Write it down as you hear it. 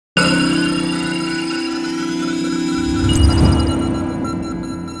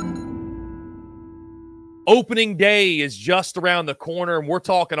Opening day is just around the corner, and we're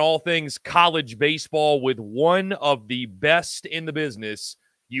talking all things college baseball with one of the best in the business.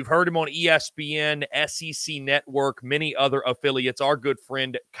 You've heard him on ESPN, SEC Network, many other affiliates, our good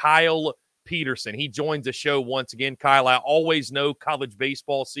friend Kyle Peterson. He joins the show once again. Kyle, I always know college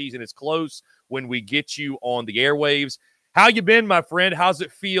baseball season is close when we get you on the airwaves. How you been, my friend? How's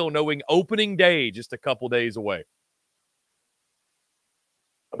it feel knowing opening day just a couple days away?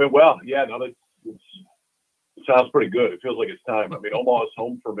 I've been well. Yeah, no, it sounds pretty good. It feels like it's time. I mean, Omaha's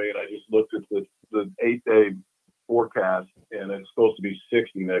home for me, and I just looked at the 8-day forecast, and it's supposed to be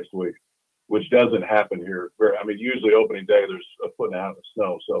 60 next week, which doesn't happen here. Usually opening day, there's a foot and a half of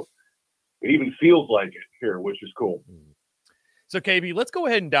snow, so it even feels like it here, which is cool. So, KB, let's go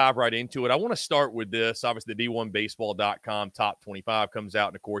ahead and dive right into it. I want to start with this. Obviously, the D1Baseball.com Top 25 comes out,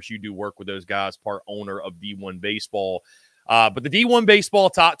 and, of course, you do work with those guys, part owner of D1 Baseball. But the D1 Baseball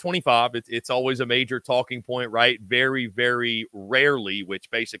Top 25, it's always a major talking point, right? Very, very rarely, which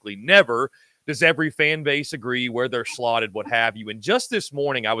basically never, does every fan base agree where they're slotted, what have you. And just this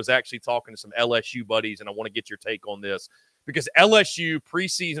morning, I was actually talking to some LSU buddies, and I want to get your take on this. Because LSU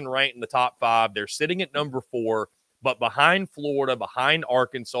preseason ranked in the top 5, they're sitting at number 4, but behind Florida, behind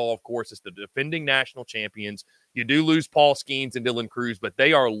Arkansas, of course, it's the defending national champions. You do lose Paul Skeens and Dylan Cruz, but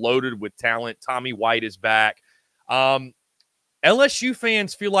they are loaded with talent. Tommy White is back. LSU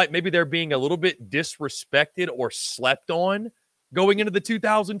fans feel like maybe they're being a little bit disrespected or slept on going into the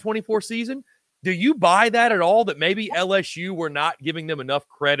 2024 season. Do you buy that at all, that maybe LSU were not giving them enough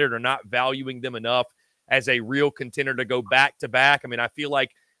credit or not valuing them enough as a real contender to go back-to-back? I mean, I feel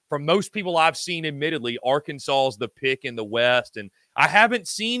like from most people I've seen, admittedly, Arkansas is the pick in the West, and I haven't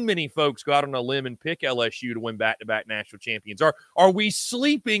seen many folks go out on a limb and pick LSU to win back-to-back national champions. Are we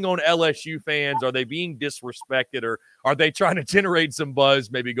sleeping on LSU fans? Are they being disrespected, or are they trying to generate some buzz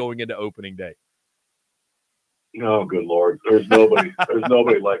maybe going into opening day? Oh, good Lord. There's nobody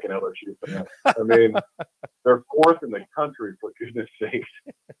like an LSU fan. I mean, they're 4th in the country, for goodness sakes.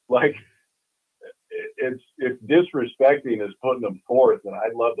 Like, if disrespecting is putting them 4th, then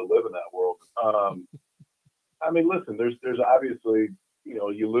I'd love to live in that world. I mean, listen, there's obviously,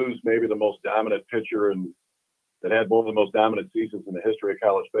 you lose maybe the most dominant pitcher and that had one of the most dominant seasons in the history of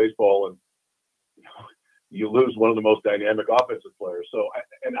college baseball, and you lose one of the most dynamic offensive players. So,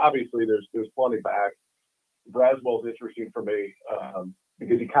 and obviously there's plenty back. Braswell's interesting for me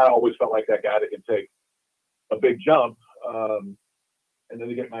because he kind of always felt like that guy that can take a big jump, and then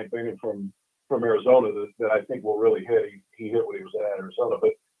you get Mike Bingham from Arizona that I think will really hit. He hit when he was at Arizona.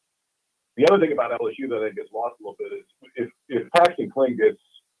 But the other thing about LSU that I think gets lost a little bit is if Paxton Kling gets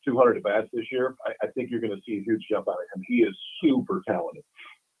 200 at-bats this year, I think you're going to see a huge jump out of him. He is super talented.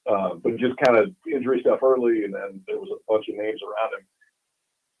 But just kind of injury stuff early, and then there was a bunch of names around him.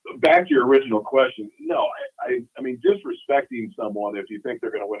 Back to your original question, no, I mean, disrespecting someone if you think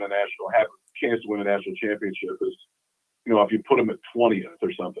they're going to have a chance to win a national championship is, if you put them at 20th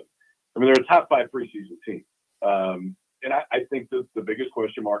or something. I mean, they're a top 5 preseason team. And I think that the biggest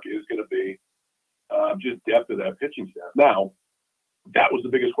question mark is going to be just depth of that pitching staff. Now, that was the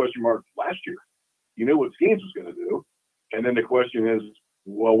biggest question mark last year. You knew what Skeens was going to do. And then the question is,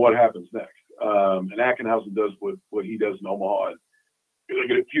 well, what happens next? And Ackenhausen does what he does in Omaha. And they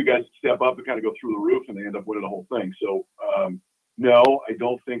get a few guys to step up and kind of go through the roof, and they end up winning the whole thing. So, no, I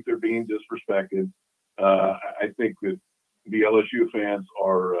don't think they're being disrespected. I think that the LSU fans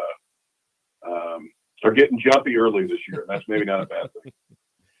are getting jumpy early this year. That's maybe not a bad thing.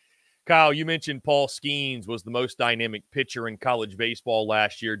 Kyle, you mentioned Paul Skeens was the most dynamic pitcher in college baseball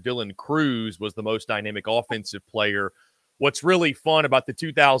last year. Dylan Cruz was the most dynamic offensive player. What's really fun about the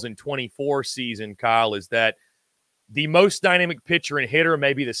 2024 season, Kyle, is that the most dynamic pitcher and hitter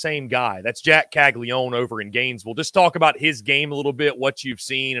may be the same guy. That's Jack Caglione over in Gainesville. Just talk about his game a little bit, what you've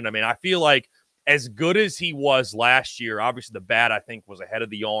seen. And, I mean, I feel like as good as he was last year, obviously the bat, I think, was ahead of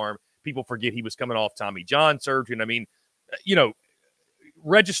the arm. People forget he was coming off Tommy John surgery. And, I mean,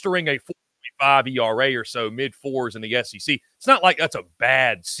 registering a 4.5 ERA or so, mid-4s in the SEC, it's not like that's a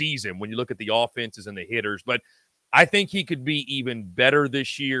bad season when you look at the offenses and the hitters. But I think he could be even better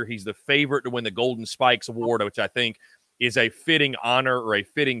this year. He's the favorite to win the Golden Spikes Award, which I think is a fitting honor or a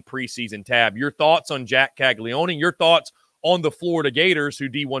fitting preseason tab. Your thoughts on Jack Caglione, your thoughts on the Florida Gators, who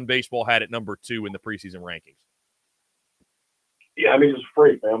D1 Baseball had at number 2 in the preseason rankings? Yeah, I mean, he's a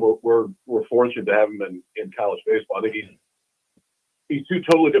freak, man. We're fortunate to have him in college baseball. I think he's 2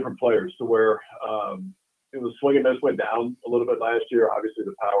 totally different players to where the swing and miss went down a little bit last year. Obviously,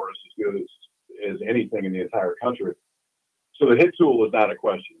 the power is as good as anything in the entire country. So the hit tool is not a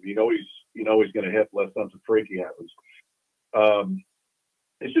question. He's going to hit unless something freaky happens.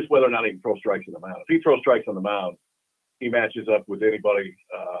 It's just whether or not he can throw strikes on the mound. If he throws strikes on the mound, he matches up with anybody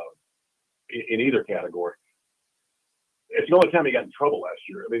in either category. It's the only time he got in trouble last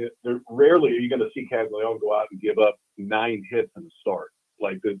year. I mean, rarely are you going to see Caglianone go out and give up 9 hits in the start.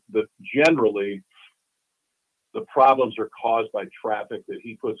 Like generally, the problems are caused by traffic that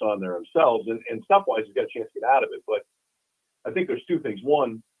he puts on there himself, and stuff-wise, he's got a chance to get out of it. But I think there's 2 things.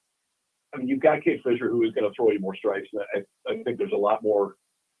 One, I mean, you've got Kate Fisher, who is going to throw you more strikes. And I think there's a lot more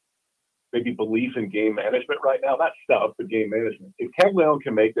maybe belief in game management right now. Not stuff, but game management. If Caglianone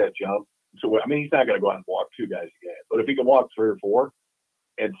can make that jump, so I mean, he's not going to go out and walk 2 guys again. But if he can walk 3 or 4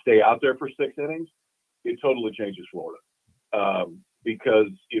 and stay out there for 6 innings, it totally changes Florida. Because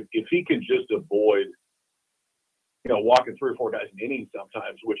if he can just avoid, walking 3 or 4 guys in innings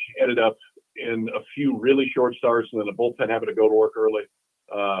sometimes, which ended up in a few really short starts and then the bullpen having to go to work early,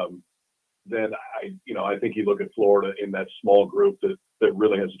 then I think you look at Florida in that small group that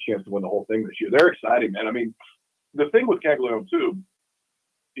really has a chance to win the whole thing this year. They're exciting, man. I mean, the thing with Caglianone too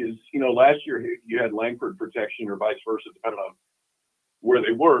is, last year you had Langford protection or vice versa, depending on where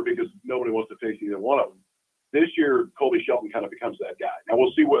they were, because nobody wants to face either one of them. This year, Colby Shelton kind of becomes that guy. Now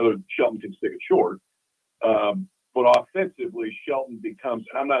we'll see whether Shelton can stick it short. But offensively, Shelton becomes,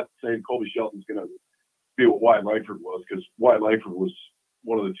 and I'm not saying Colby Shelton's going to be what Wyatt Langford was, because Wyatt Langford was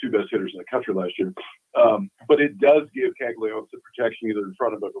one of the 2 best hitters in the country last year. But it does give Caglianone some protection either in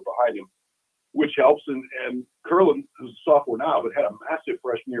front of him or behind him, which helps. And Curlin, who's a sophomore now, but had a massive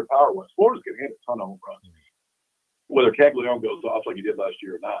freshman year power-wise. Florida's going to hit a ton of home runs, whether Caglianone goes off like he did last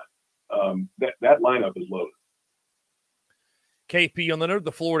year or not. That lineup is loaded. KP, on the note of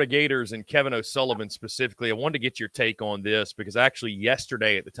the Florida Gators and Kevin O'Sullivan specifically, I wanted to get your take on this because actually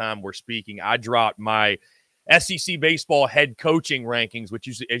yesterday at the time we're speaking, I dropped my SEC baseball head coaching rankings, which,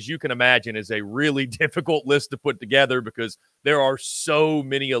 as you can imagine, is a really difficult list to put together because there are so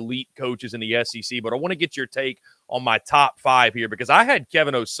many elite coaches in the SEC. But I want to get your take on my top 5 here because I had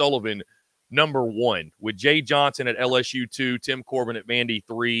Kevin O'Sullivan number 1 with Jay Johnson at LSU 2, Tim Corbin at Vandy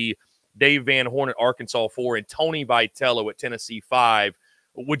 3, Dave Van Horn at Arkansas 4, and Tony Vitello at Tennessee 5.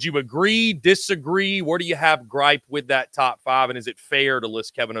 Would you agree, disagree? Where do you have gripe with that top 5? And is it fair to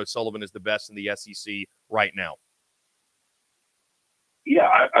list Kevin O'Sullivan as the best in the SEC right now? Yeah,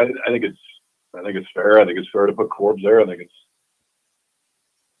 I think it's fair. I think it's fair to put Corbs there. I think it's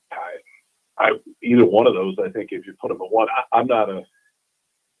either one of those. I think if you put them at 1, I got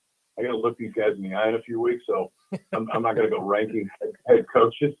to look these guys in the eye in a few weeks, so I'm not going to go ranking head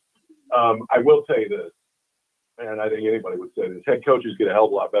coaches. I will tell you this, and I think anybody would say this: head coaches get a hell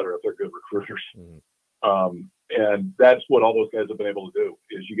of a lot better if they're good recruiters. And that's what all those guys have been able to do,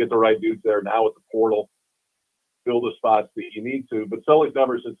 is you get the right dudes there now with the portal, fill the spots that you need to. But Sully's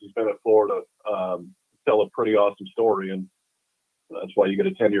numbers since he's been at Florida tell a pretty awesome story, and that's why you get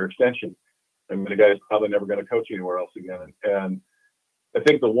a 10-year extension. I mean, the guy's probably never going to coach anywhere else again. And I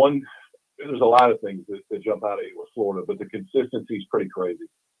think there's a lot of things that jump out at you with Florida, but the consistency is pretty crazy.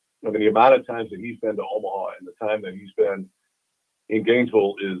 I mean, the amount of times that he's been to Omaha and the time that he's been in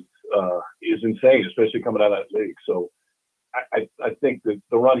Gainesville is insane, especially coming out of that league. So I think that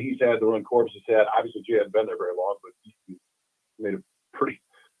the run he's had, the run Corbs has had, obviously Jay hadn't been there very long, but he made a pretty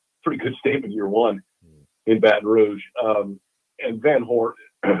good statement year 1 in Baton Rouge. And Van Horn,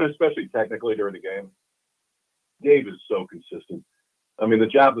 especially technically during the game, Dave is so consistent. I mean, the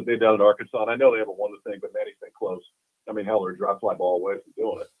job that they've done at Arkansas, and I know they haven't won the thing, but Manny's been close. I mean, hell, they're a drop fly ball away from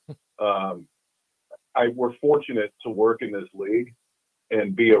doing it. We're fortunate to work in this league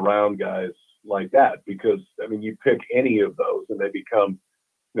and be around guys like that because, I mean, you pick any of those and they become,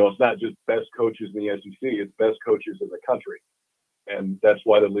 it's not just best coaches in the SEC, it's best coaches in the country. And that's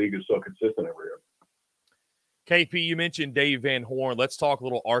why the league is so consistent every year. KP, you mentioned Dave Van Horn. Let's talk a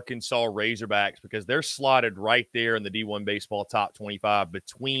little Arkansas Razorbacks because they're slotted right there in the D1 baseball top 25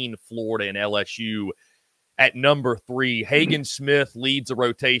 between Florida and LSU at number 3. Hagen Smith leads the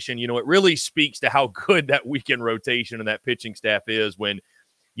rotation. It really speaks to how good that weekend rotation and that pitching staff is when,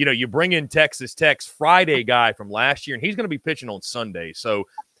 you bring in Texas Tech's Friday guy from last year, and he's going to be pitching on Sunday. So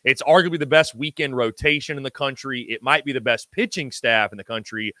it's arguably the best weekend rotation in the country. It might be the best pitching staff in the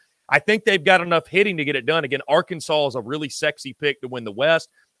country. I think they've got enough hitting to get it done. Again, Arkansas is a really sexy pick to win the West.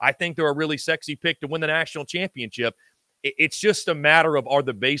 I think they're a really sexy pick to win the national championship. It's just a matter of, are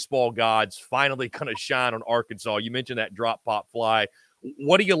the baseball gods finally going to shine on Arkansas? You mentioned that drop pop fly.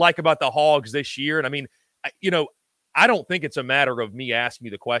 What do you like about the Hogs this year? And I mean, I don't think it's a matter of me asking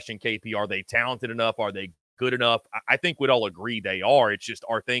you the question, KP, are they talented enough? Are they good enough? I think we'd all agree they are. It's just,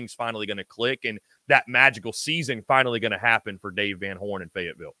 are things finally going to click and that magical season finally going to happen for Dave Van Horn in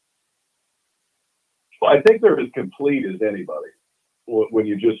Fayetteville? Well, I think they're as complete as anybody. when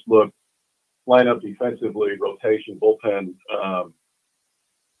you just look line up defensively, rotation, bullpen.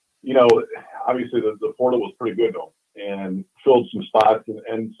 Obviously the portal was pretty good though, and filled some spots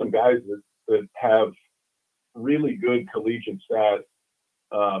and some guys that have really good collegiate stats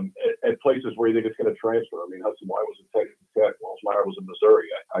at places where you think it's going to transfer. I mean, Hudson White was in Texas Tech, Welsmeyer was in Missouri.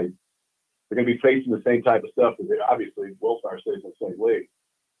 They're going to be facing the same type of stuff as obviously Welsmeyer stays in the same league.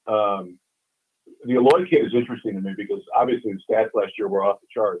 The Eloy kid is interesting to me because obviously the stats last year were off the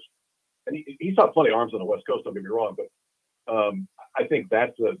charts, and he saw plenty of arms on the West Coast. Don't get me wrong, but I think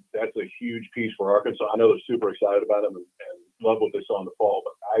that's a huge piece for Arkansas. I know they're super excited about him and love what they saw in the fall,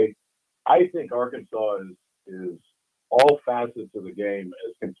 but I think Arkansas is all facets of the game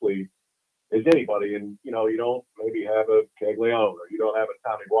as complete as anybody. And you don't maybe have a Caglione or you don't have a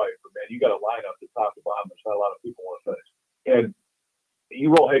Tommy White, but man, you got a lineup to top to bottom. There's not a lot of people want to finish. And you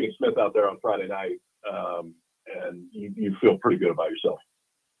roll Hagen Smith out there on Friday night, and you feel pretty good about yourself.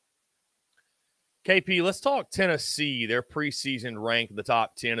 KP, let's talk Tennessee. Their preseason ranked the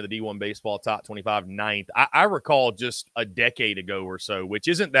top 10 of the D1 baseball, top 25, ninth. I recall just a decade ago or so, which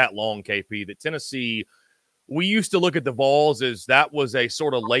isn't that long, KP, that Tennessee, we used to look at the Vols as that was a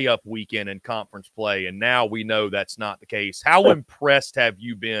sort of layup weekend in conference play, and now we know that's not the case. How impressed have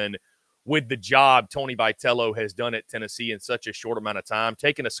you been with the job Tony Vitello has done at Tennessee in such a short amount of time,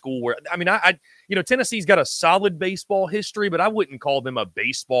 taking a school where, I mean, Tennessee's got a solid baseball history, but I wouldn't call them a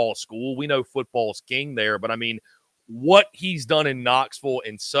baseball school. We know football's king there, but I mean, what he's done in Knoxville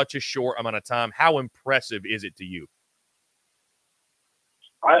in such a short amount of time, how impressive is it to you?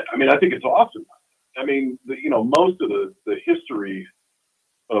 I think it's awesome. I mean, most of the history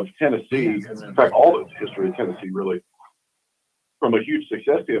of Tennessee, in fact, all of the history of Tennessee really, from a huge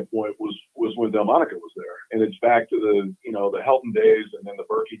success standpoint, was when Delmonico was there, and it's back to the the Helton days and then the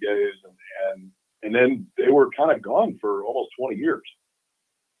Berkey days, and then they were kind of gone for almost 20 years,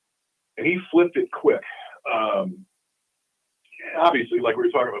 and he flipped it quick. Obviously, like we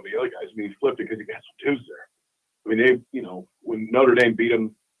were talking about the other guys, I mean, he flipped it because he got some dudes there. I mean, when Notre Dame beat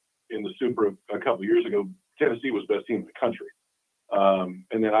him in the Super a couple of years ago, Tennessee was the best team in the country,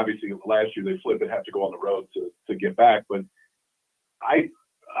 and then obviously last year they flipped it, have to go on the road to get back, but I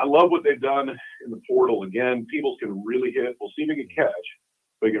love what they've done in the portal. Again, Peebles can really hit. We'll see if he can catch,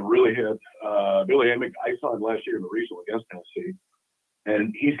 but he can really hit. Billy Amick, I saw him last year in the regional against Tennessee,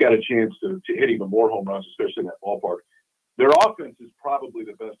 and he's got a chance to hit even more home runs, especially in that ballpark. Their offense is probably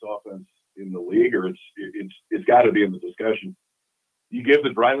the best offense in the league, or it's got to be in the discussion. You give the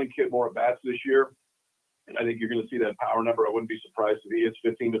Dreiling kid more at-bats this year, and I think you're going to see that power number. I wouldn't be surprised if he hits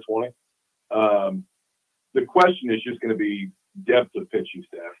 15 to 20. The question is just going to be depth of pitching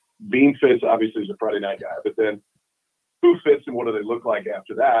staff. Bean fits, obviously, is a Friday night guy, but then who fits and what do they look like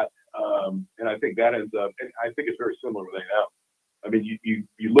after that? And I think that ends up, and I think it's very similar with A&M. I mean, you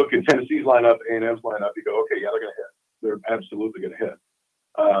look at Tennessee's lineup, A&M's lineup, you go, okay, yeah, they're going to hit. They're absolutely going to hit.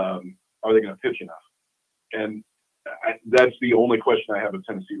 Are they going to pitch enough? And that's the only question I have with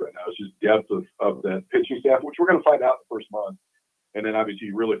Tennessee right now. It's just depth of that pitching staff, which we're going to find out the first month. And then obviously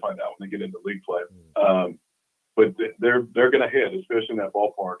you really find out when they get into league play. But they're going to hit, especially in that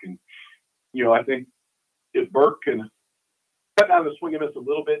ballpark. And, I think if Burke can cut down the swing and miss a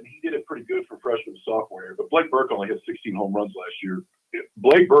little bit, and he did it pretty good for freshman and sophomore year, but Blake Burke only hit 16 home runs last year.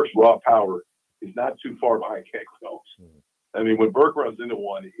 Blake Burke's raw power is not too far behind Caglianone's. I mean, when Burke runs into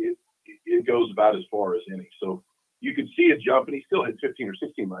one, it goes about as far as any. So you can see a jump, and he still hit 15 or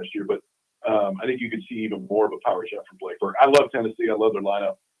 16 last year, but I think you can see even more of a power jump from Blake Burke. I love Tennessee. I love their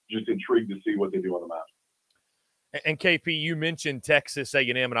lineup. Just intrigued to see what they do on the mound. And KP, you mentioned Texas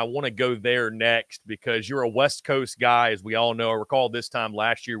A&M, and I want to go there next because you're a West Coast guy, as we all know. I recall this time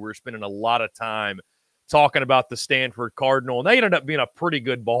last year we were spending a lot of time talking about the Stanford Cardinal, and they ended up being a pretty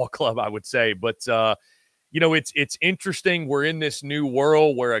good ball club, I would say. But it's interesting. We're in this new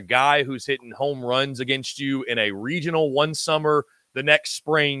world where a guy who's hitting home runs against you in a regional one summer, the next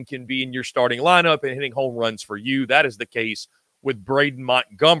spring can be in your starting lineup and hitting home runs for you. That is the case with Braden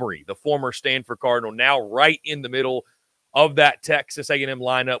Montgomery, the former Stanford Cardinal, now right in the middle of that Texas A&M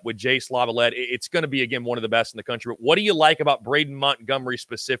lineup with Jace Lavalette. It's going to be, again, one of the best in the country. What do you like about Braden Montgomery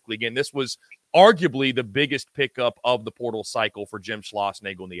specifically? Again, this was arguably the biggest pickup of the portal cycle for Jim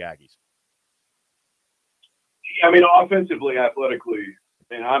Schlossnagle and the Aggies. Yeah, I mean, offensively, athletically,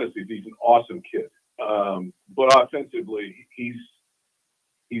 and honestly, he's an awesome kid. But offensively, he's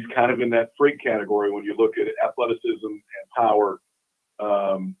kind of in that freak category when you look at athleticism and power.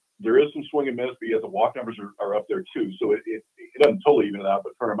 There is some swing and miss, but the walk numbers are up there too. So it doesn't totally even it out,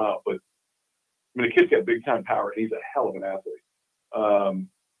 but turn him out. But I mean, the kid's got big time power, and he's a hell of an athlete.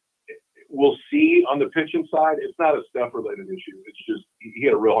 we'll see on the pitching side. It's not a stuff-related issue. It's just he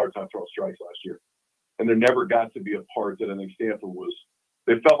had a real hard time throwing strikes last year. And there never got to be a part that I think Stanford was –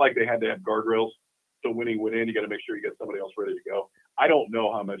 they felt like they had to have guardrails. So when he went in, you got to make sure you get somebody else ready to go. I don't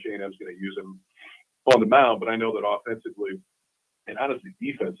know how much A&M's going to use him on the mound, but I know that offensively and honestly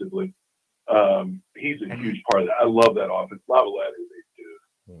defensively, he's a huge part of that. I love that offense. Lavalette is a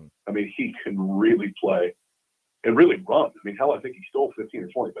dude. I mean, he can really play and really run. I mean, hell, I think he stole 15 or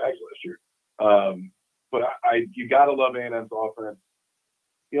 20 bags last year. But you got to love A&M's offense.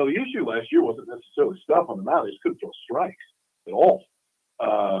 You know, the issue last year wasn't necessarily stuff on the mound. They just couldn't throw strikes at all.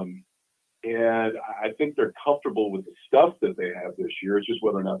 And I think they're comfortable with the stuff that they have this year. It's just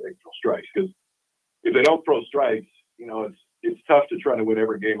whether or not they can throw strikes. Because if they don't throw strikes, you know, it's tough to try to win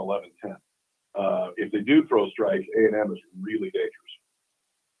every game 11-10. If they do throw strikes, A&M is really dangerous.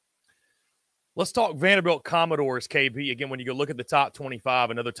 Let's talk Vanderbilt Commodores, KB. Again, when you go look at the top 25,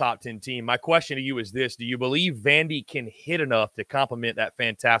 another top 10 team, my question to you is this. Do you believe Vandy can hit enough to complement that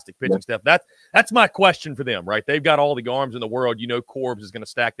fantastic pitching staff? That's my question for them, right? They've got all the arms in the world. You know Corbs is going to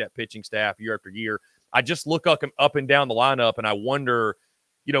stack that pitching staff year after year. I just look up and down the lineup, and I wonder,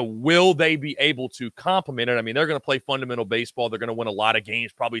 you know, will they be able to complement it? I mean, they're going to play fundamental baseball. They're going to win a lot of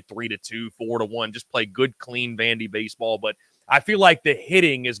games, probably 3-2, 4-1, just play good, clean Vandy baseball. But I feel like the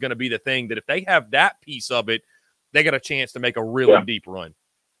hitting is going to be the thing that if they have that piece of it, they got a chance to make a really deep run.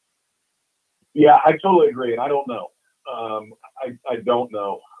 Yeah, I totally agree. And I don't know. I don't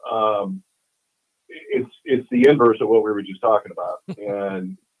know. It's the inverse of what we were just talking about.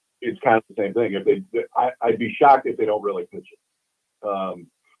 And it's kind of the same thing. I'd be shocked if they don't really pitch it.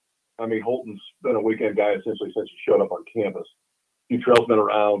 I mean, Holton's been a weekend guy essentially since he showed up on campus. Futrell's been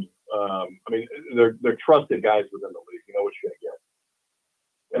around. I mean, they're trusted guys within the league. You know what you're going to get.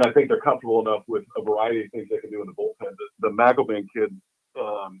 And I think they're comfortable enough with a variety of things they can do in the bullpen. The McElvain kid,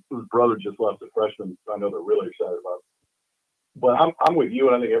 whose brother just left, a freshman, I know they're really excited about. But I'm with you,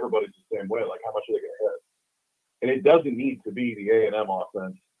 and I think everybody's the same way. Like, how much are they going to hit? And it doesn't need to be the A&M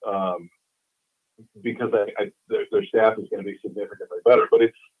offense because their staff is going to be significantly better. But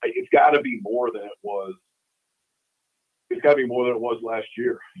it's got to be more than it was. It's got to be more than it was last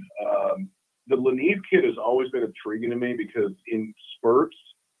year. The Lanieve kid has always been intriguing to me because in spurts,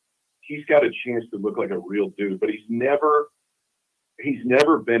 he's got a chance to look like a real dude, but he's never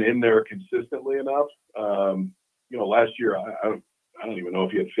been in there consistently enough. You know, last year, I don't even know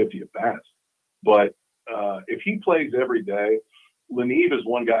if he had 50 at bats, but if he plays every day, Lanieve is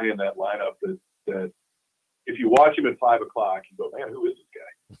one guy in that lineup that if you watch him at 5 o'clock, you go, man, who is this guy?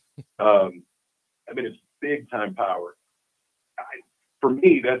 I mean, it's big time power. For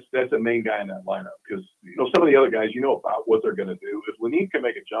me, that's a main guy in that lineup because, you know, some of the other guys, you know about what they're going to do. If Lanieve can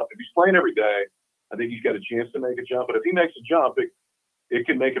make a jump, if he's playing every day, I think he's got a chance to make a jump. But if he makes a jump, it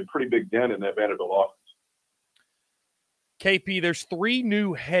can make a pretty big dent in that Vanderbilt offense. KP, there's 3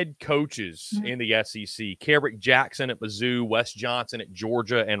 new head coaches in the SEC. Kerrick Jackson at Mizzou, Wes Johnson at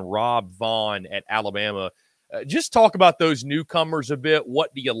Georgia, and Rob Vaughn at Alabama. Just talk about those newcomers a bit.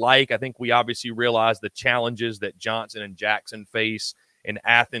 What do you like? I think we obviously realize the challenges that Johnson and Jackson face in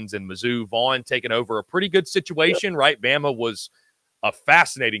Athens and Mizzou. Vaughn taking over a pretty good situation, right? Bama was a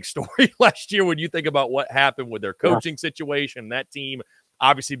fascinating story last year when you think about what happened with their coaching situation, that team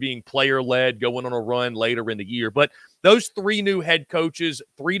obviously being player-led, going on a run later in the year. But those 3 new head coaches,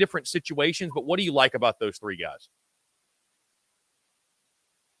 3 different situations, but what do you like about those 3 guys?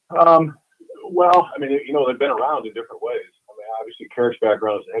 Well, I mean, you know, they've been around in different ways. I mean, obviously, Kerrick's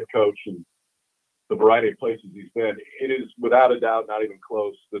background as a head coach and the variety of places he's been, it is without a doubt, not even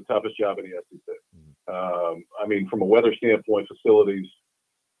close, the toughest job in the SEC. I mean, from a weather standpoint, facilities,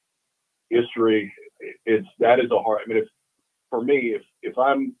 history, that is a hard. I mean, for me, if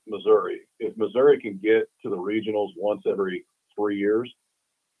I'm Missouri, if Missouri can get to the regionals once every 3 years,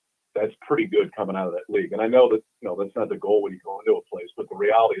 that's pretty good coming out of that league. And I know that, you know, that's not the goal when you go into a place, but the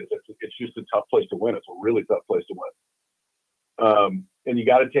reality is it's just a tough place to win. It's a really tough place to win. And you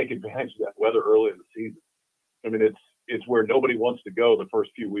got to take advantage of that weather early in the season. I mean, it's where nobody wants to go the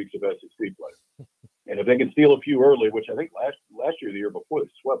first few weeks of SEC play. And if they can steal a few early, which I think last year, the year before, they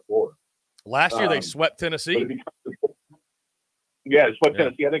swept Florida. Last year they swept Tennessee. Yeah, they swept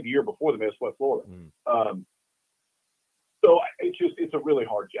Tennessee. I think the year before they may have swept Florida. So it's a really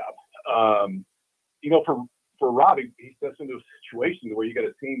hard job. You know, for Robbie, he steps into a situation where you got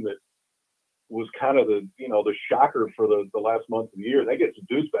a team that was kind of the shocker for the last month of the year. They get some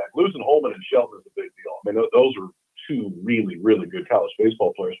dudes back. Losing Holman and Shelton is a big deal. I mean, those are 2 really, really good college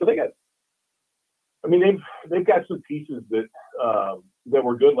baseball players. But they've got some pieces that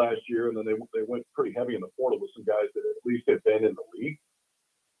were good last year, and then they went pretty heavy in the portal with some guys that at least have been in the league.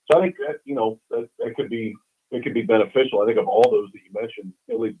 So I think that, that could be beneficial. I think of all those that you mentioned,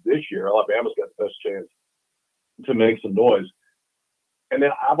 at least this year, Alabama's got the best chance to make some noise. And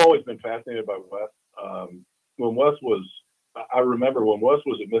then I've always been fascinated by Wes. I remember when Wes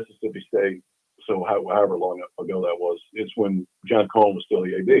was at Mississippi State, so however long ago that was, it's when John Cohen was still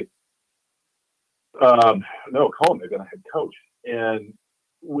the AD. No, Cohen, they're going to head coach. And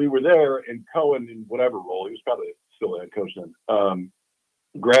we were there, and Cohen, in whatever role, he was probably still a head coach then,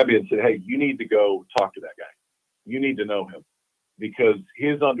 grabbed me and said, hey, you need to go talk to that guy. You need to know him, because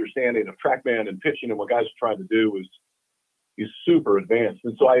his understanding of TrackMan and pitching and what guys are trying to do is super advanced.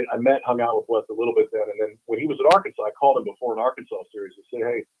 And so I hung out with Wes a little bit then. And then when he was at Arkansas, I called him before an Arkansas series and said,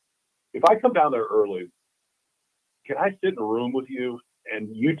 hey, if I come down there early, can I sit in a room with you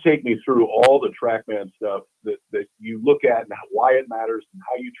and you take me through all the TrackMan stuff that you look at and why it matters and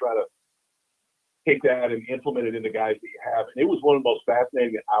how you try to take that and implement it into guys that you have. And it was one of the most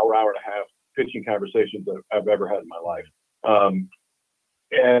fascinating hour and a half pitching conversations that I've ever had in my life.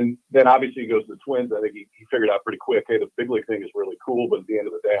 And then obviously he goes to the Twins. I think he figured out pretty quick, hey, the big league thing is really cool, but at the end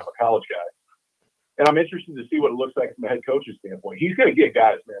of the day, I'm a college guy. And I'm interested to see what it looks like from a head coach's standpoint. He's going to get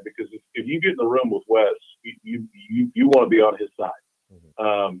guys, man, because if you get in the room with Wes, you want to be on his side.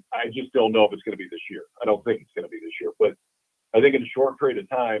 Mm-hmm. I just don't know if it's going to be this year. I don't think it's going to be this year, but I think in a short period of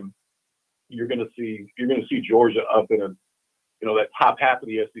time, you're going to see Georgia up in that top half of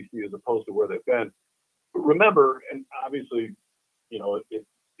the SEC as opposed to where they've been. But remember, and obviously,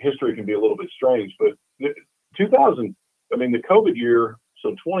 history can be a little bit strange, but 2000, the COVID year,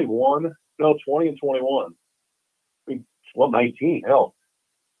 so 20 and 21. 19, hell.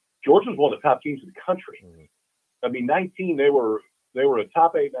 Georgia was one of the top teams in the country. Mm-hmm. 19, they were a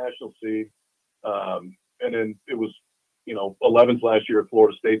top 8 national seed. And then it was, 11th last year at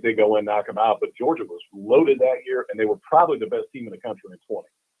Florida State. They go in, knock them out. But Georgia was loaded that year, and they were probably the best team in the country in 20.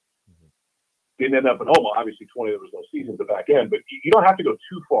 Didn't end up in Omaha. Obviously, 20, there was no season at the back end. But you don't have to go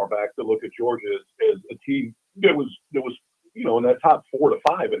too far back to look at Georgia as a team that was in that top 4 to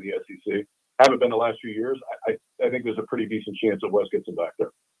 5 in the SEC. Haven't been the last few years. I think there's a pretty decent chance that West gets them back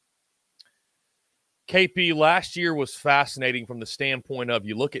there. KP, last year was fascinating from the standpoint of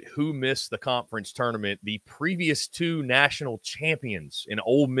you look at who missed the conference tournament. The previous 2 national champions in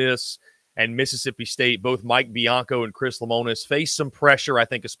Ole Miss and Mississippi State, both Mike Bianco and Chris Lemonis, faced some pressure, I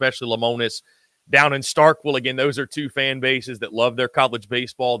think, especially Lemonis. Down in Starkville, again, those are 2 fan bases that love their college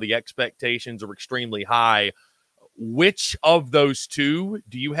baseball. The expectations are extremely high. Which of those 2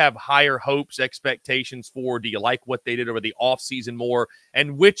 do you have higher hopes, expectations for? Do you like what they did over the offseason more?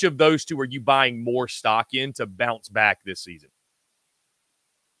 And which of those 2 are you buying more stock in to bounce back this season?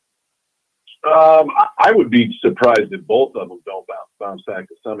 I would be surprised if both of them don't bounce back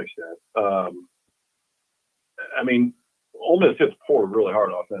to some extent. Ole Miss hits poor really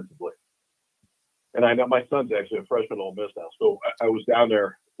hard offensively. And I know my son's actually a freshman at Ole Miss now. So I was down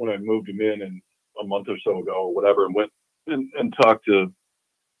there when I moved him in and a month or so ago or whatever, and went and talked to,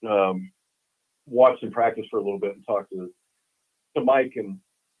 watched him practice for a little bit and talked to Mike. And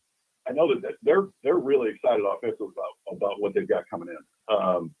I know that they're really excited offensively about what they've got coming in.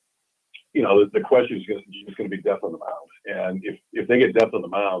 The question is just going to be depth on the mound. And if they get depth on the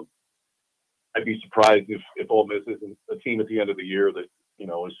mound, I'd be surprised if Ole Miss isn't a team at the end of the year that,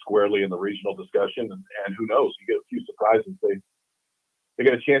 is squarely in the regional discussion. And who knows, you get a few surprises. They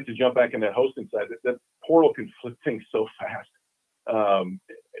get a chance to jump back in that hosting side. That portal can flip things so fast.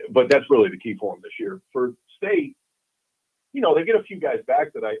 But that's really the key for them this year. For State, they get a few guys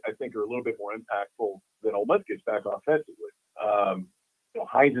back that I think are a little bit more impactful than Ole Miss gets back offensively.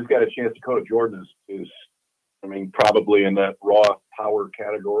 Hines has got a chance. Dakota Jordan is probably in that raw power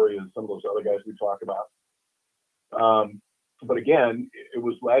category as some of those other guys we talk about. But again, it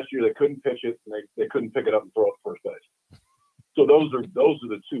was last year they couldn't pitch it and they couldn't pick it up and throw it first base. So those are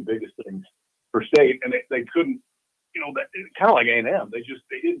the 2 biggest things for State, and they couldn't, kind of like A&M. They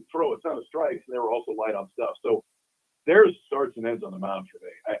didn't throw a ton of strikes, and they were also light on stuff. So there's starts and ends on the mound for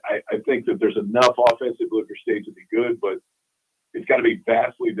me. I think that there's enough offensively for State to be good, but it's got to be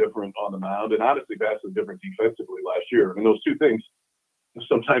vastly different on the mound, and honestly vastly different defensively last year. And those 2 things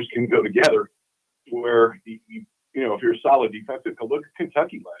sometimes can go together. Where if you're a solid defensive, look at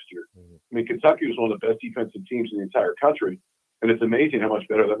Kentucky last year. Kentucky was one of the best defensive teams in the entire country. And it's amazing how much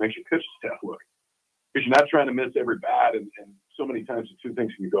better that makes your pitching staff look. Because you're not trying to miss every bat, and so many times the 2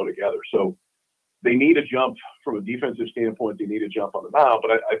 things can go together. So they need a jump from a defensive standpoint. They need a jump on the mound,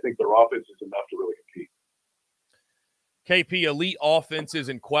 but I think their offense is enough to really compete. KP, elite offenses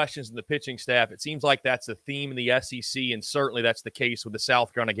and questions in the pitching staff. It seems like that's a theme in the SEC, and certainly that's the case with the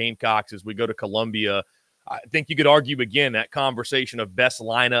South Carolina Gamecocks as we go to Columbia. I think you could argue, again, that conversation of best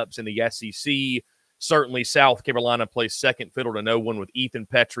lineups in the SEC. Certainly South Carolina plays second fiddle to no one with Ethan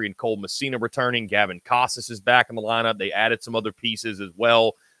Petrie and Cole Messina returning. Gavin Casas is back in the lineup. They added some other pieces as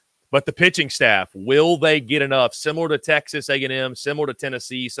well. But the pitching staff, will they get enough? Similar to Texas A&M, similar to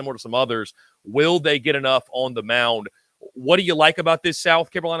Tennessee, similar to some others, will they get enough on the mound? What do you like about this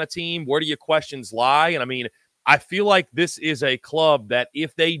South Carolina team? Where do your questions lie? And, I mean, I feel like this is a club that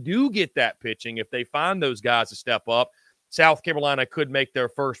if they do get that pitching, if they find those guys to step up, South Carolina could make their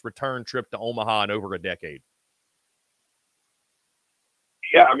first return trip to Omaha in over a decade.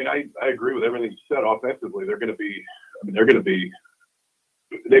 Yeah, I mean, I agree with everything you said. Offensively, they're going to be,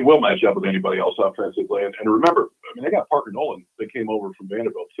 they will match up with anybody else offensively. And remember, I mean, they got Parker Nolan that came over from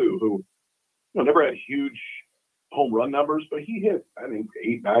Vanderbilt too, who, never had huge home run numbers, but he hit, I think,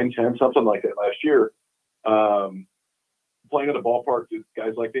 8, 9, 10, something like that last year. Playing at a ballpark that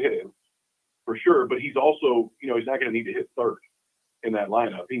guys like to hit in, for sure. But he's also, he's not going to need to hit third in that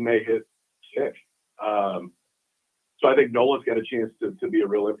lineup. He may hit 6. So I think Nolan's got a chance to be a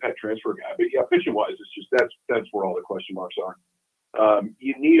real impact transfer guy. But yeah, pitching wise, it's just that's where all the question marks are.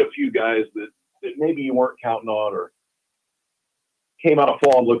 You need a few guys that maybe you weren't counting on or came out of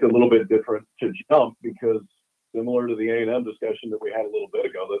fall and looked a little bit different to jump, because similar to the A&M discussion that we had a little bit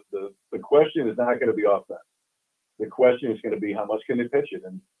ago, the question is not going to be offense. The question is going to be how much can they pitch it,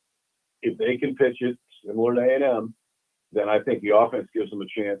 and if they can pitch it similar to A&M, then I think the offense gives them a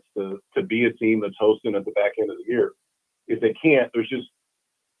chance to be a team that's hosting at the back end of the year. If they can't, there's just,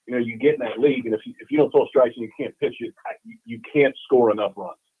 you get in that league, and if you don't throw strikes and you can't pitch it, you can't score enough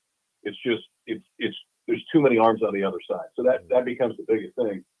runs. It's just, there's too many arms on the other side. So that becomes the biggest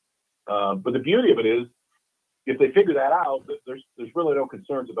thing. But the beauty of it is, if they figure that out, there's really no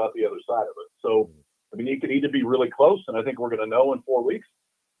concerns about the other side of it. So, I mean, you could either be really close, and I think we're going to know in 4 weeks,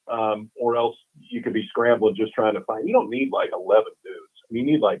 or else you could be scrambling just trying to find. You don't need like 11 dudes. I mean,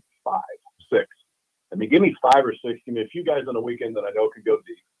 you need like 5, 6. I mean, give me 5 or 6. Give me a few guys on the weekend that I know can go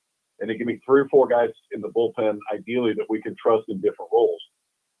deep, and then give me 3 or 4 guys in the bullpen, ideally, that we can trust in different roles,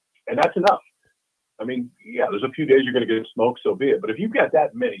 and that's enough. I mean, yeah, there's a few days you're going to get smoked, so be it. But if you've got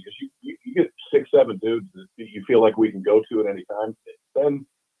that many, if you get 6, 7 dudes that you feel like we can go to at any time, then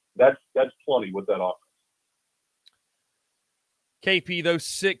that's plenty with that offense. KP, those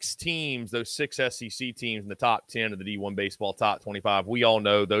 6 teams, those 6 SEC teams in the top 10 of the D1 Baseball Top 25, we all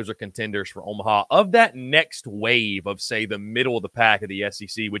know those are contenders for Omaha. Of that next wave of, say, the middle of the pack of the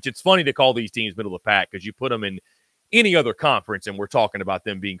SEC, which it's funny to call these teams middle of the pack because you put them in any other conference, and we're talking about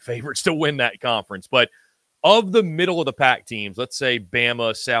them being favorites to win that conference. But of the middle of the pack teams, let's say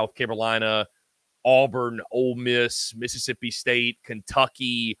Bama, South Carolina, Auburn, Ole Miss, Mississippi State,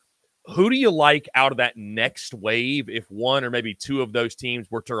 Kentucky, who do you like out of that next wave if one or maybe 2 of those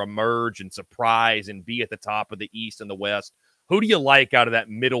teams were to emerge and surprise and be at the top of the East and the West? Who do you like out of that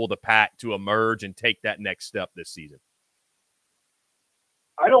middle of the pack to emerge and take that next step this season?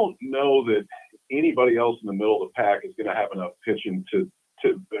 I don't know that anybody else in the middle of the pack is going to have enough pitching to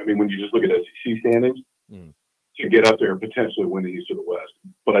I mean, when you just look at SEC standings, to get up there and potentially win the East or the West.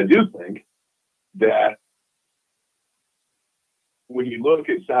 But I do think that when you look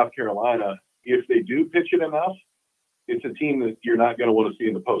at South Carolina, if they do pitch it enough, it's a team that you're not going to want to see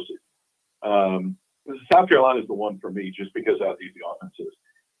in the postseason. South Carolina is the one for me, just because how easy the offense is.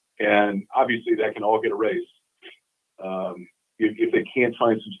 And obviously that can all get erased if they can't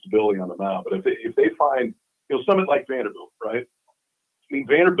find some stability on the mound. But if they find, something like Vanderbilt, right? I mean,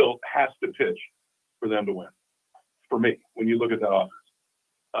 Vanderbilt has to pitch for them to win, for me, when you look at that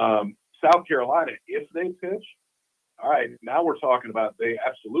offense. South Carolina, if they pitch, all right, now we're talking about they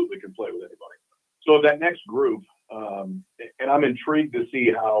absolutely can play with anybody. So that next group, and I'm intrigued to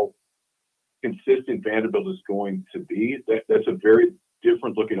see how consistent Vanderbilt is going to be. That's a very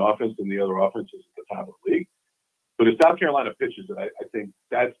different looking offense than the other offenses at the top of the league. But if South Carolina pitches it, I think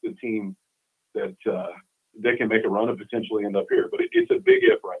that's the team that they can make a run and potentially end up here. But it's a big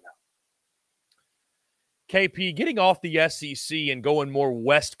if right now. KP, getting off the SEC and going more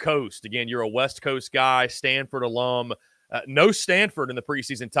West Coast. Again, you're a West Coast guy, Stanford alum. No Stanford in the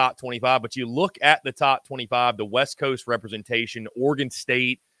preseason top 25, but you look at the top 25, the West Coast representation, Oregon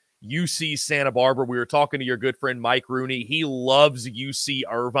State, UC Santa Barbara. We were talking to your good friend Mike Rooney. He loves UC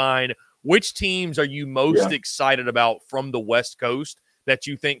Irvine. Which teams are you most excited about from the West Coast that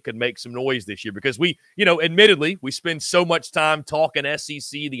you think could make some noise this year? Because we, admittedly, we spend so much time talking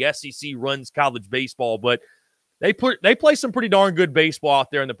SEC. The SEC runs college baseball, but they play some pretty darn good baseball out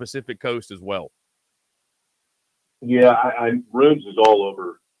there in the Pacific Coast as well. Yeah, Runes is all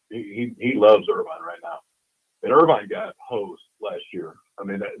over. He loves Irvine right now. And Irvine got hosed last year. I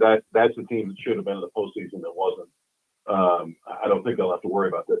mean, that's the team that should have been in the postseason that wasn't. I don't think they'll have to worry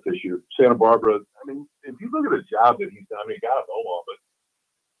about that this year. Santa Barbara, I mean, if you look at the job that he's done, I mean, he got up Omaha, but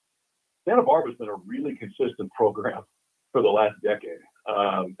Santa Barbara's been a really consistent program for the last decade.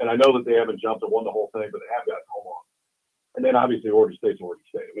 And I know that they haven't jumped and won the whole thing, but they have gotten Omaha. And then obviously Oregon State's Oregon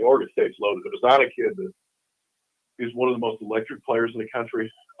State. I mean, Oregon State's loaded. It was not a kid that is one of the most electric players in the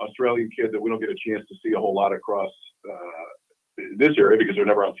country, Australian kid that we don't get a chance to see a whole lot across this area because they're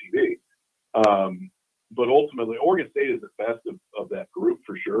never on TV. But ultimately, Oregon State is the best of that group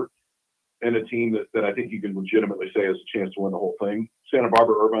for sure, and a team that I think you can legitimately say has a chance to win the whole thing. Santa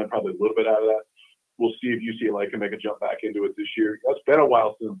Barbara, Irvine, probably a little bit out of that. We'll see if UCLA can make a jump back into it this year. It's been a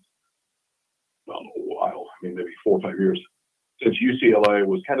while since, well, I mean, maybe 4 or 5 years, since UCLA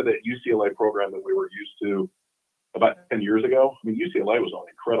was kind of that UCLA program that we were used to about 10 years ago. I mean, UCLA was on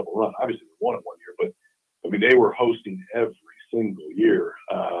an incredible run. Obviously, they won it one year, but, I mean, they were hosting every single year.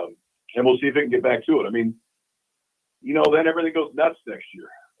 And we'll see if they can get back to it. I mean, you know, then everything goes nuts next year.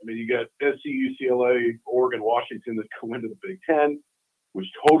 I mean, you got SECU, UCLA, Oregon, Washington that go into the Big Ten, which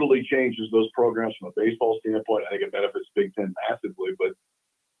totally changes those programs from a baseball standpoint. I think it benefits Big Ten massively, but,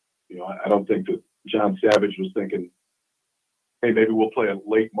 you know, I don't think that John Savage was thinking, hey, maybe we'll play a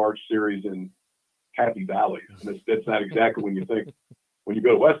late March series in Happy Valley. And that's not exactly when you think when you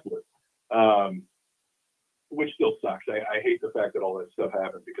go to Westwood. Which still sucks. I hate the fact that all that stuff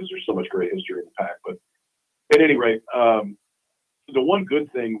happened because there's so much great history in the pack. But at any rate, the one good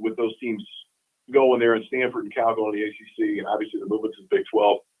thing with those teams going there and Stanford and Cal going to the ACC and obviously the movement to the Big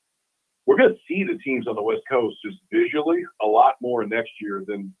 12, we're going to see the teams on the West Coast just visually a lot more next year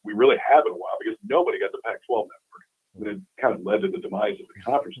than we really have in a while because nobody got the Pac-12 network. And it kind of led to the demise of the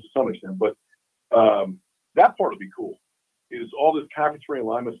conference to some extent. But that part will be cool. Is all this conference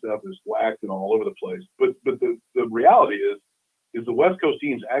realignment stuff is whacked and all over the place. But the reality is the West Coast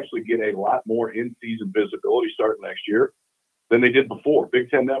teams actually get a lot more in-season visibility starting next year than they did before. Big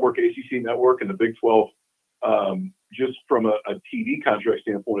Ten Network, ACC Network, and the Big 12, just from a TV contract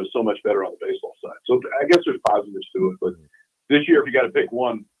standpoint, is so much better on the baseball side. So I guess there's positives to it. But this year, if you got to pick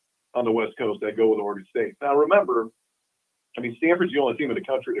one on the West Coast, I'd go with Oregon State. Now, remember, I mean, Stanford's the only team in the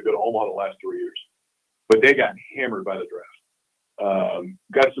country to go to Omaha the last 3 years. But they got hammered by the draft.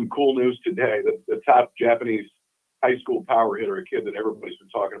 Got some cool news today. The top Japanese high school power hitter, a kid that everybody's been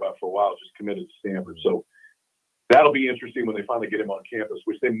talking about for a while, just committed to Stanford. So that'll be interesting when they finally get him on campus,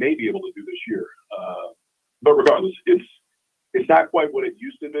 which they may be able to do this year. But regardless, it's not quite what it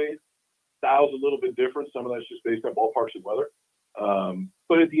used to be. Style's a little bit different. Some of that's just based on ballparks and weather.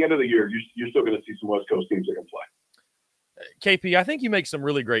 But at the end of the year, you're still going to see some West Coast teams that can play. KP, I think you make some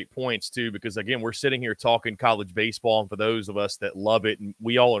really great points, too, because, again, we're sitting here talking college baseball, and for those of us that love it, and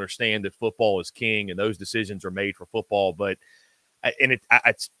we all understand that football is king and those decisions are made for football, but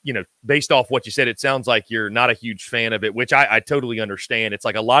it's you know, based off what you said, it sounds like you're not a huge fan of it, which I totally understand. It's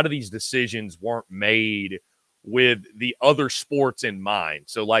like a lot of these decisions weren't made with the other sports in mind.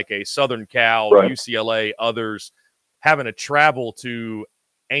 So like a Southern Cal, right, UCLA, others having to travel to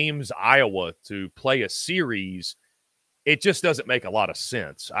Ames, Iowa to play a series, it just doesn't make a lot of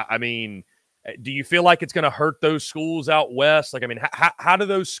sense. I mean, do you feel like it's going to hurt those schools out west? Like, I mean, how do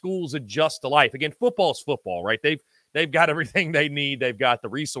those schools adjust to life? Again, football's football, right? They've got everything they need. They've got the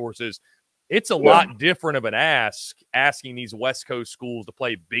resources. It's a lot different of an asking these West Coast schools to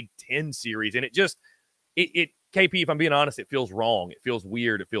play Big Ten series. And it KP, if I'm being honest, it feels wrong. It feels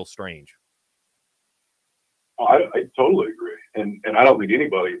weird. It feels strange. Oh, I totally agree. And I don't think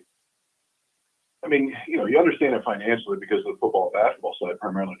anybody, I mean, you know, you understand it financially because of the football and basketball side,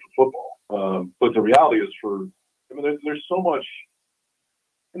 primarily for football. But the reality is I mean, there's so much,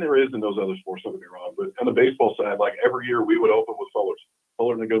 and there is in those other sports, don't get me wrong, but on the baseball side, like every year we would open with Fuller's.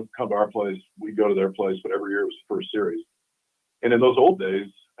 Fuller and they come to our place, we go to their place, but every year it was the first series. And in those old days,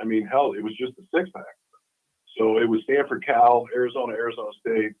 I mean, hell, it was just a six-pack. So it was Stanford, Cal, Arizona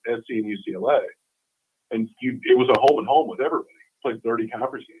State, SC, and UCLA. And it was a home and home with everybody. Played 30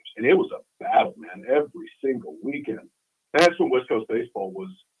 conference games, and it was a battle, man, every single weekend. And that's when West Coast baseball was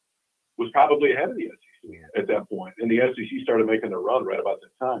probably ahead of the SEC at that point, and the SEC started making their run right about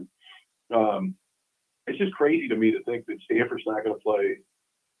that time. It's just crazy to me to think that Stanford's not going to play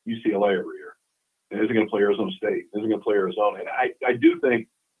UCLA every year, and isn't going to play Arizona State, isn't going to play Arizona. And I do think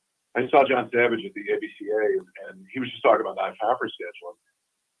I saw John Savage at the ABCA, and he was just talking about non-conference scheduling.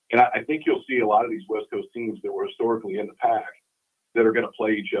 And I think you'll see a lot of these West Coast teams that were historically in the pack that are going to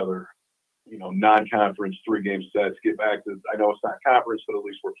play each other, you know, non-conference, 3-game sets, get back to, I know it's not conference, but at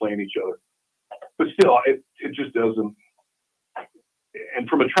least we're playing each other. But still, it just doesn't, and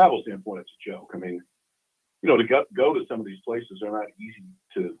from a travel standpoint, it's a joke. I mean, to go to some of these places, they're not easy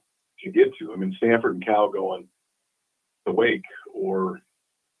to get to. I mean, Stanford and Cal going to Wake or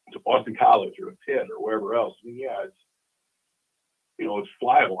to Boston College or to Pitt or wherever else. I mean, yeah, it's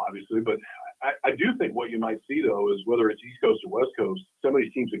flyable, obviously, but I do think what you might see, though, is whether it's East Coast or West Coast, some of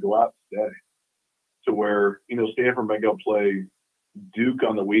these teams that go out today to where, Stanford might go play Duke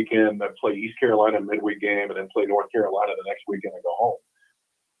on the weekend, that play East Carolina midweek game, and then play North Carolina the next weekend and go home,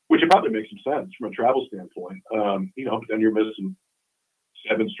 which would probably make some sense from a travel standpoint. But then you're missing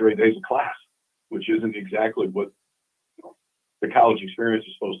 7 straight days of class, which isn't exactly what the college experience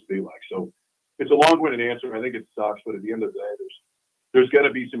is supposed to be like. So it's a long-winded answer. I think it sucks, but at the end of the day, there's going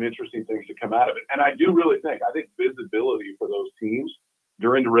to be some interesting things to come out of it. And I do really think visibility for those teams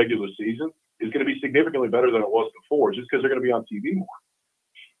during the regular season is going to be significantly better than it was before, just because they're going to be on TV more.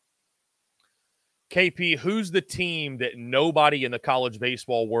 KP, who's the team that nobody in the college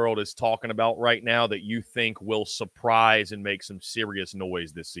baseball world is talking about right now that you think will surprise and make some serious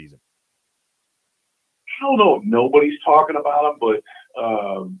noise this season? I don't know if nobody's talking about them, but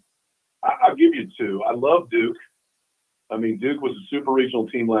I'll give you 2. I love Duke. I mean, Duke was a super regional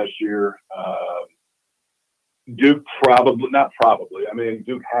team last year. Duke not probably. I mean,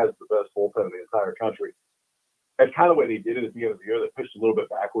 Duke has the best bullpen in the entire country. That's kind of what they did at the end of the year. They pitched a little bit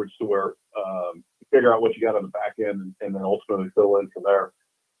backwards to where you figure out what you got on the back end and then ultimately fill in from there.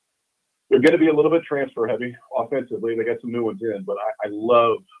 They're going to be a little bit transfer heavy offensively. They got some new ones in, but I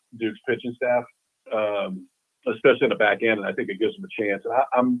love Duke's pitching staff, especially in the back end, and I think it gives them a chance. And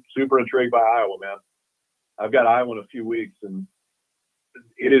I'm super intrigued by Iowa, man. I've got Iowa in a few weeks, and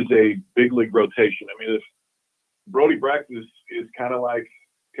it is a big league rotation. I mean, if Brody Brecht is kind of like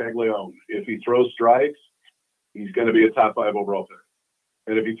Caglione. If he throws strikes, he's going to be a top 5 overall pick.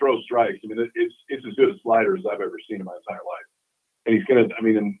 And if he throws strikes, I mean, it's as good a slider as I've ever seen in my entire life. And he's going to, I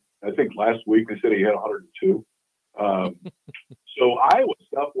mean, and I think last week they said he had 102. So Iowa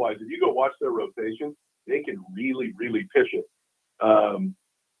stuff-wise, if you go watch their rotation, they can really, really pitch it.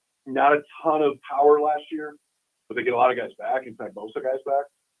 Not a ton of power last year, but they get a lot of guys back. In fact, most of the guys back.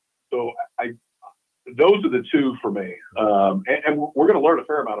 So those are the 2 for me. And we're going to learn a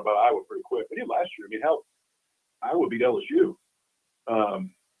fair amount about Iowa pretty quick. They did last year. I mean, hell, Iowa beat LSU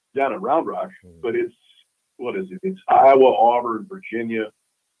down at Round Rock. But what is it? It's Iowa, Auburn, Virginia,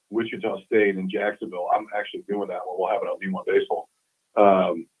 Wichita State, and Jacksonville. I'm actually doing that one. We'll have it on D1 Baseball.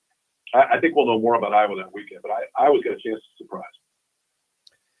 I think we'll know more about Iowa that weekend, but Iowa's got a chance to surprise.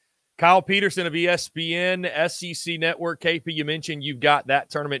 Kyle Peterson of ESPN, SEC Network. KP, you mentioned you've got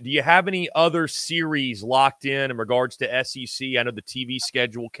that tournament. Do you have any other series locked in regards to SEC? I know the TV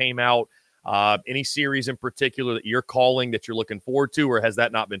schedule came out. Any series in particular that you're calling that you're looking forward to, or has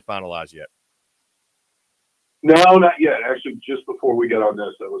that not been finalized yet? No, not yet. Actually, just before we got on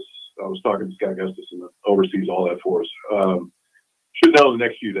this, I was talking to Scott Gustafson that oversees all that for us. Should know in the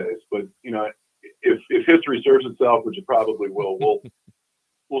next few days, but if history serves itself, which it probably will,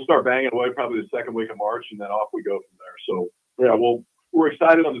 we'll start banging away probably the second week of March, and then off we go from there. So, yeah, we're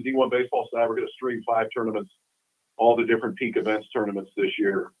excited on the D1 baseball side. We're going to stream 5 tournaments, all the different peak events tournaments this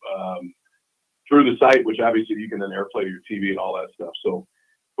year through the site, which obviously you can then airplay to your TV and all that stuff. So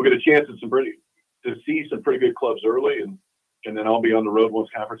we'll get a chance to see some pretty good clubs early, and then I'll be on the road once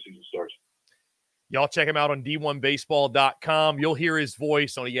conference season starts. Y'all check him out on d1baseball.com. You'll hear his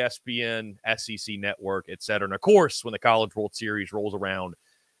voice on ESPN, SEC Network, etc. And, of course, when the College World Series rolls around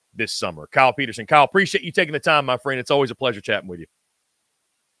this summer. Kyle Peterson. Kyle, appreciate you taking the time, my friend. It's always a pleasure chatting with you.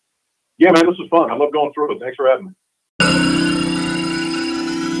 Yeah, man, this was fun. I love going through it. Thanks for having me.